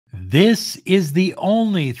This is the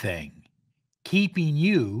only thing keeping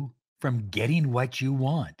you from getting what you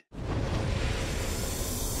want.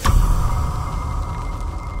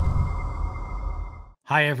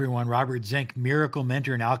 Hi, everyone. Robert Zink, Miracle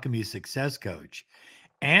Mentor and Alchemy Success Coach.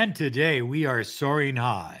 And today we are soaring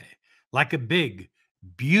high like a big,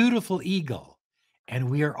 beautiful eagle. And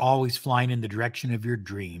we are always flying in the direction of your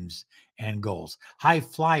dreams and goals. High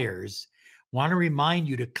flyers want to remind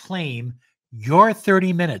you to claim your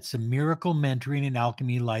 30 minutes of miracle mentoring and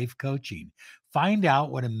alchemy life coaching. Find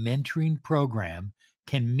out what a mentoring program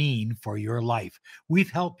can mean for your life.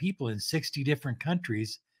 We've helped people in 60 different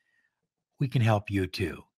countries. We can help you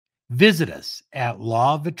too. Visit us at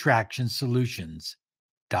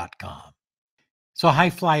lawofattractionsolutions.com. So, high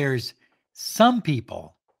flyers, some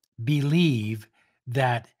people believe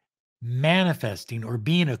that manifesting or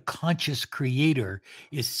being a conscious creator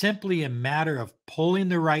is simply a matter of pulling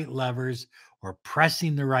the right levers or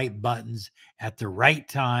pressing the right buttons at the right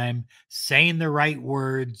time, saying the right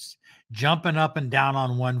words, jumping up and down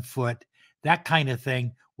on one foot. That kind of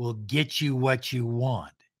thing will get you what you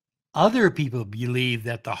want. Other people believe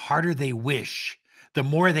that the harder they wish, the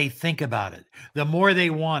more they think about it, the more they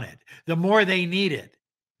want it, the more they need it.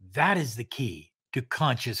 That is the key to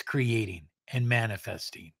conscious creating and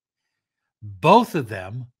manifesting. Both of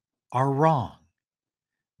them are wrong.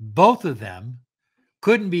 Both of them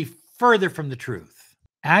couldn't be further from the truth.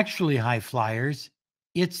 Actually, high flyers,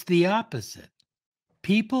 it's the opposite.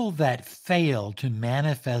 People that fail to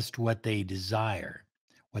manifest what they desire,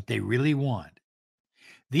 what they really want,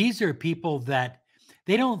 these are people that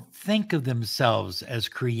they don't think of themselves as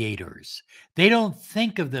creators. They don't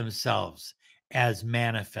think of themselves as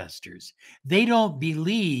manifestors. They don't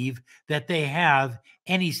believe that they have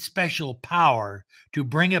any special power to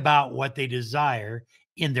bring about what they desire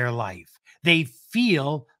in their life. They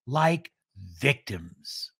feel like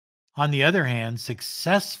victims. On the other hand,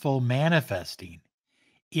 successful manifesting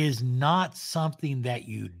is not something that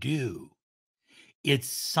you do. It's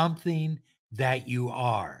something that you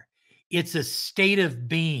are. It's a state of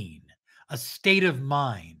being, a state of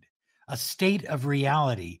mind, a state of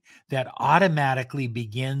reality that automatically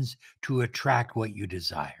begins to attract what you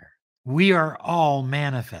desire. We are all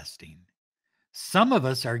manifesting. Some of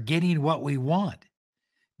us are getting what we want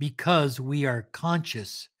because we are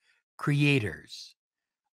conscious creators.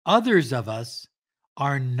 Others of us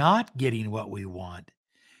are not getting what we want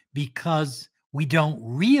because we don't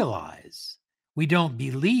realize, we don't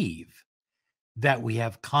believe that we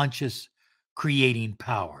have conscious creating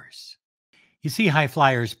powers. You see, high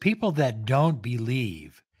flyers, people that don't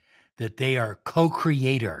believe that they are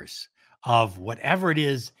co-creators of whatever it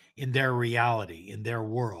is in their reality, in their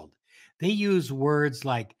world, they use words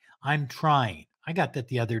like, I'm trying. I got that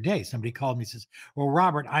the other day. Somebody called me and says, well,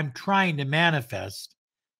 Robert, I'm trying to manifest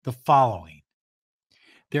the following.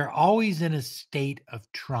 They're always in a state of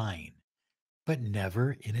trying, but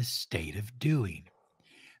never in a state of doing.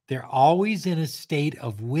 They're always in a state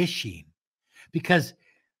of wishing because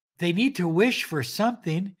they need to wish for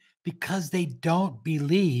something because they don't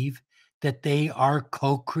believe that they are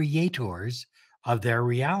co-creators of their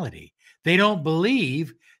reality. They don't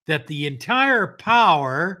believe that the entire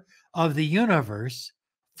power of the universe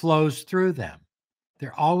flows through them.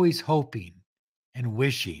 They're always hoping and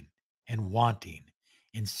wishing and wanting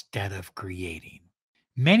instead of creating.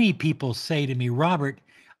 Many people say to me, Robert,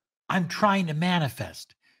 I'm trying to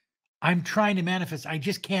manifest. I'm trying to manifest. I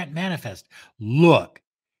just can't manifest. Look,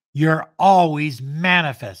 you're always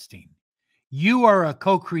manifesting. You are a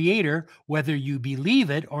co-creator, whether you believe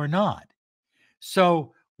it or not.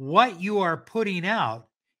 So what you are putting out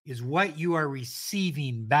is what you are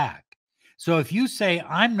receiving back. So if you say,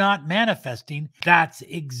 I'm not manifesting, that's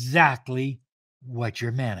exactly what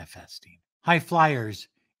you're manifesting. High flyers,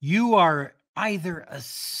 you are either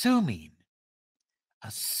assuming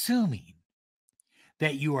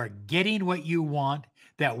that you are getting what you want,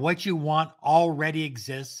 that what you want already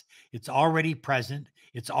exists, it's already present,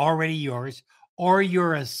 it's already yours, or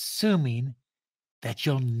you're assuming that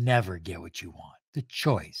you'll never get what you want. The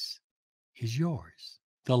choice is yours.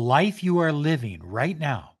 The life you are living right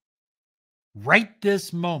now, right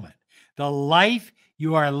this moment, the life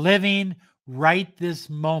you are living right this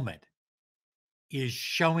moment is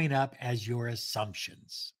showing up as your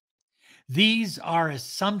assumptions. These are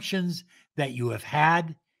assumptions that you have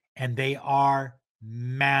had, and they are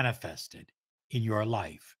manifested in your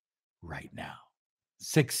life right now.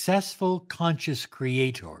 Successful conscious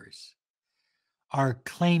creators are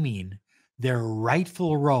claiming their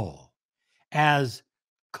rightful role as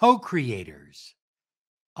co-creators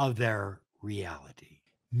of their reality.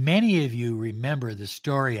 Many of you remember the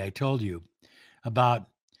story I told you about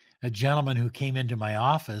a gentleman who came into my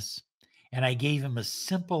office, and I gave him a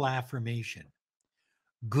simple affirmation: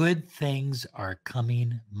 good things are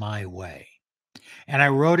coming my way. And I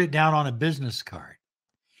wrote it down on a business card,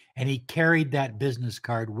 and he carried that business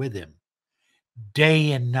card with him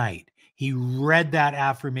day and night. He read that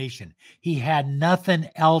affirmation. He had nothing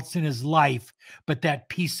else in his life but that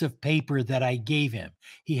piece of paper that I gave him.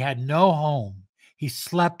 He had no home. He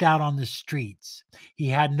slept out on the streets. He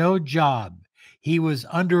had no job. He was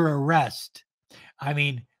under arrest. I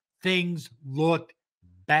mean, things looked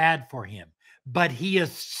bad for him, but he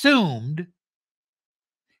assumed,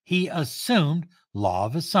 law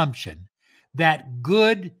of assumption, that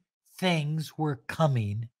good things were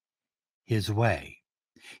coming his way.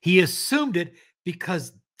 He assumed it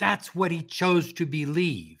because that's what he chose to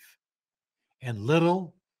believe. And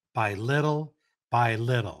little by little by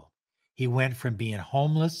little, he went from being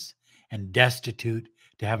homeless and destitute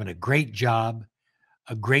to having a great job,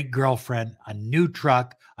 a great girlfriend, a new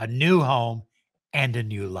truck, a new home, and a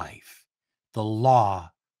new life. The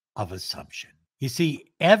law of assumption. You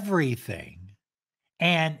see, everything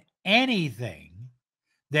and anything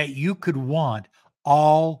that you could want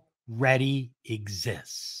already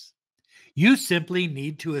exists. You simply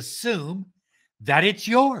need to assume that it's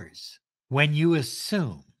yours. When you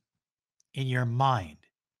assume in your mind,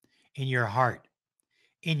 in your heart,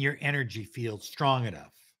 in your energy field strong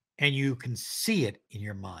enough, and you can see it in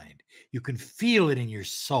your mind, you can feel it in your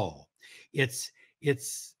soul. It's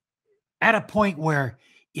at a point where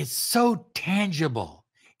it's so tangible,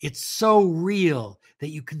 it's so real that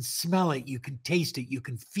you can smell it, you can taste it, you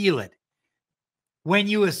can feel it. When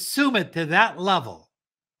you assume it to that level,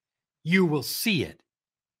 you will see it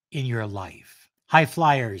in your life. High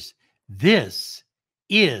flyers, this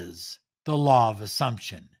is the law of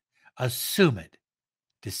assumption. Assume it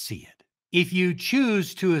to see it. If you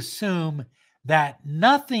choose to assume that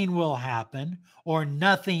nothing will happen or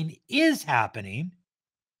nothing is happening,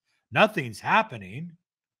 nothing's happening.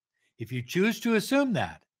 If you choose to assume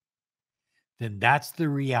that, then that's the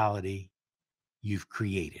reality you've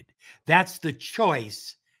created. That's the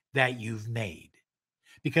choice that you've made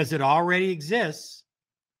because it already exists.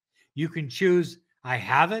 You can choose, I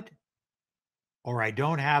have it, or I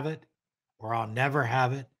don't have it, or I'll never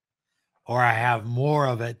have it, or I have more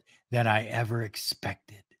of it than I ever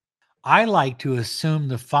expected. I like to assume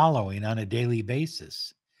the following on a daily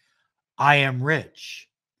basis: I am rich.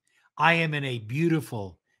 I am in a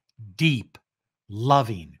beautiful, deep,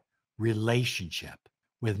 loving relationship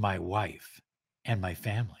with my wife and my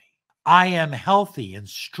family. I am healthy and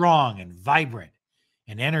strong and vibrant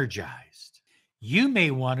and energized. You may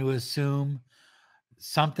want to assume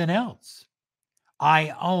something else.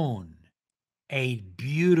 I own a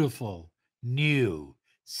beautiful new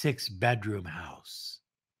 6-bedroom house.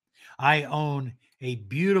 I own a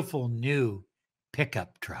beautiful new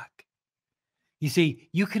pickup truck. You see,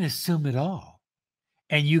 you can assume it all,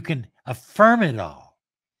 and you can affirm it all,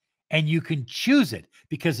 and you can choose it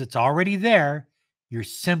because it's already there. You're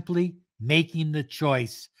simply making the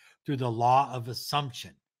choice through the law of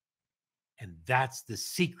assumption. And that's the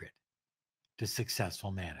secret to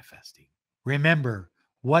successful manifesting. Remember,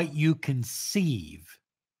 what you conceive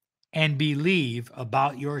and believe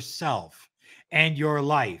about yourself and your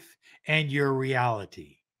life and your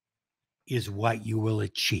reality is what you will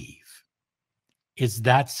achieve. It's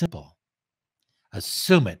that simple.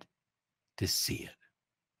 Assume it to see it.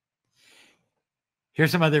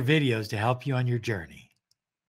 Here's some other videos to help you on your journey.